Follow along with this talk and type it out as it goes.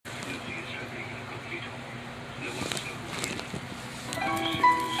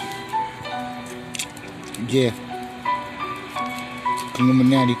Yeah.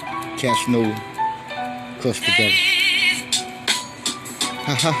 Illuminati, Casanova, cross together.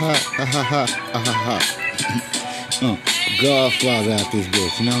 Ha ha ha ha ha ha ha ha. Godfather out this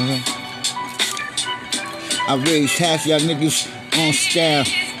bitch, you know what I'm saying? I raised half y'all niggas on style.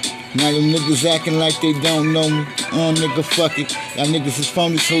 Now them niggas acting like they don't know me. Nigga, fuck it. Y'all niggas is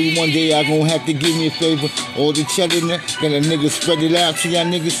phony, so one day y'all gon' have to give me a favor. All the cheddar, got a nigga spread it out to y'all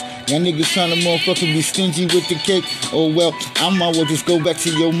niggas. Y'all niggas tryna motherfucking be stingy with the cake. Oh well, I might well just go back to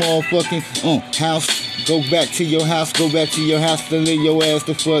your motherfucking house. Go back to your house, to lay your ass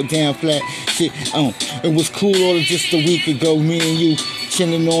the fuck down flat. Shit, it was cool all just a week ago. Me and you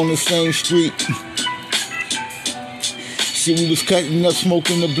chilling on the same street. Shit, we was cutting up,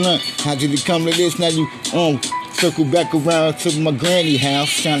 smoking the blunt. How did it come to this? Now you circle back around to my granny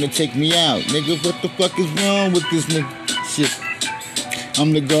house, trying to take me out. Nigga, what the fuck is wrong with this nigga? Shit,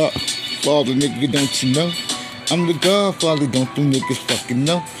 I'm the Godfather, nigga, don't you know? I'm the Godfather, don't them niggas fucking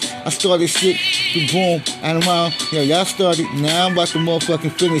know? I started shit, boom, and around, y'all started, now I'm about to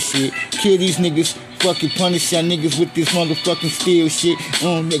motherfucking finish it. Kill these niggas, fucking punish y'all niggas with this motherfucking steel shit.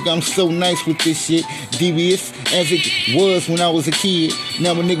 Nigga, I'm so nice with this shit. Devious as it was when I was a kid.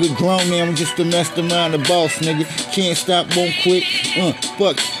 Now a nigga grown, now I'm just a mastermind, a boss, nigga. Can't stop, won't quit.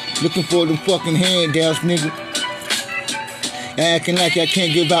 Fuck, looking for them fucking handouts, nigga. Acting like I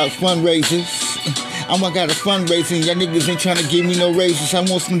can't give out fundraisers. I got a fundraiser, y'all niggas ain't trying to give me no raises. I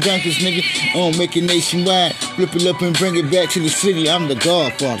want some dunkers, nigga. Make it nationwide. Flip it up and bring it back to the city. I'm the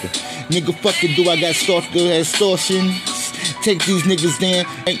Godfather. Nigga, fuck it, do I got extortions? Take these niggas down.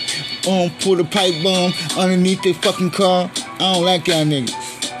 Pull the pipe bomb underneath their fucking car. I don't like y'all niggas.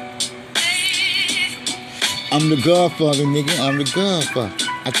 I'm the Godfather, nigga. I'm the Godfather.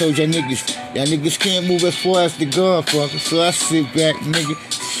 I told y'all niggas can't move as far as the Godfather. So I sit back, nigga.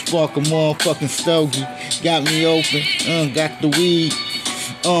 Spark a motherfucking stogie. Got me open, got the weed,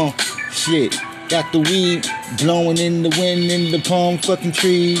 shit. Got the weed blowing in the wind in the palm fucking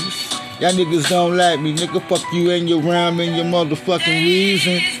trees. Y'all niggas don't like me, nigga. Fuck you and your rhyme and your motherfucking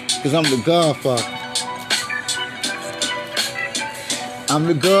reason. Cause I'm the Godfather. I'm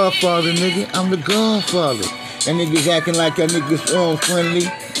the Godfather, nigga. I'm the Godfather. Y'all niggas acting like y'all niggas friendly.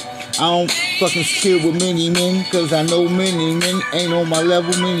 I don't fucking chill with many men, cause I know many men ain't on my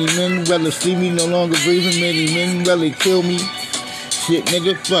level. Many men rather see me no longer breathing. Many men rather kill me. Shit,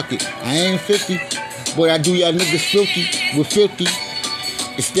 nigga, fuck it. I ain't 50, but I do y'all niggas filthy with 50.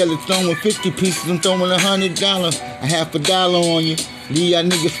 Instead of throwing 50 pieces, I'm throwing $100, a half a dollar on you. Leave y'all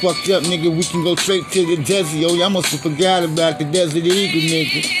niggas fucked up, nigga. We can go straight to the desert, yo. Y'all must have forgot about the Desert Eagle,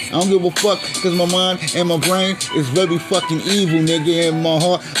 nigga. I don't give a fuck, cause my mind and my brain is very fucking evil, nigga. In my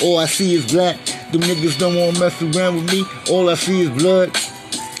heart, all I see is black. Them niggas don't wanna mess around with me. All I see is blood.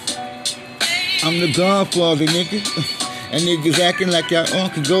 I'm the Godfather, nigga. And niggas acting like y'all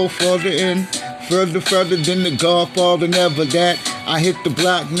can go further and further than the Godfather. Never that. I hit the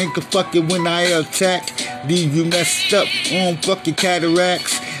block, nigga. Fuck it when I attack. Leave you messed up on fucking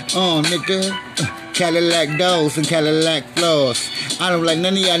cataracts. Nigga. Cadillac doors and Cadillac floors. I don't like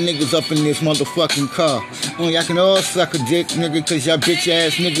none of y'all niggas up in this motherfucking car. Y'all can all suck a dick, nigga, cause y'all bitch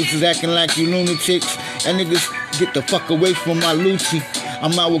ass niggas is acting like you lunatics. Y'all niggas get the fuck away from my Lucci. I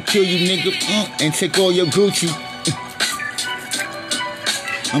might will kill you, nigga, and take all your Gucci.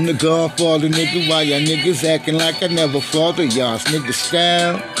 I'm the Godfather, nigga. Why y'all niggas acting like I never fathered y'all niggas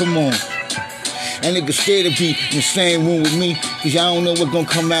style? Come on. That nigga scared to be in the same room with me, cause y'all don't know what's gonna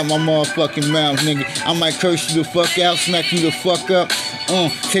come out my motherfucking mouth, nigga. I might curse you the fuck out, smack you the fuck up,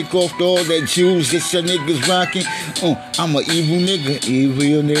 take off all that jewels that your niggas rocking. I'm a evil nigga,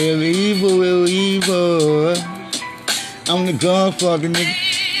 evil. I'm the Godfather, nigga.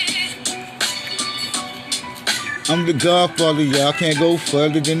 I'm the Godfather, y'all can't go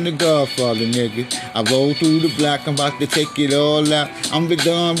further than the Godfather, nigga. I roll through the block, I'm about to take it all out. I'm the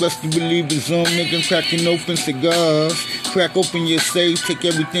Don, best to believe the zone, nigga, cracking open cigars. Crack open your safe, take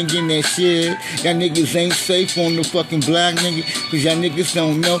everything in that shit. Y'all niggas ain't safe on the fucking block, nigga, cause y'all niggas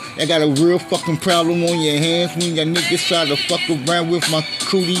don't know. I got a real fucking problem on your hands when y'all niggas try to fuck around with my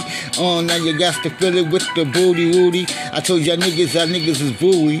cootie. Now you got to fill it with the booty woody. I told y'all niggas is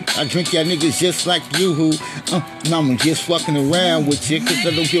booey. I drink y'all niggas just like you who. Now I'm just fucking around with you, cause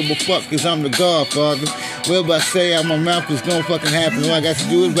I don't give a fuck, cause I'm the Godfather. Whatever I say out my mouth is gonna fucking happen. All I got to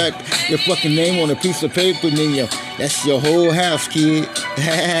do is write your fucking name on a piece of paper, and then that's your whole house, kid.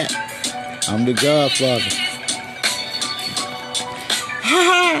 I'm the Godfather. Ha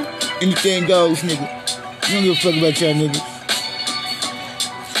ha! Anything goes, nigga. You don't give a fuck about y'all niggas.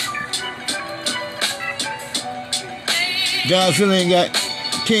 Godzilla ain't got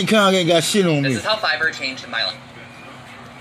King Kong ain't got shit on me. This is how fiber changed my life.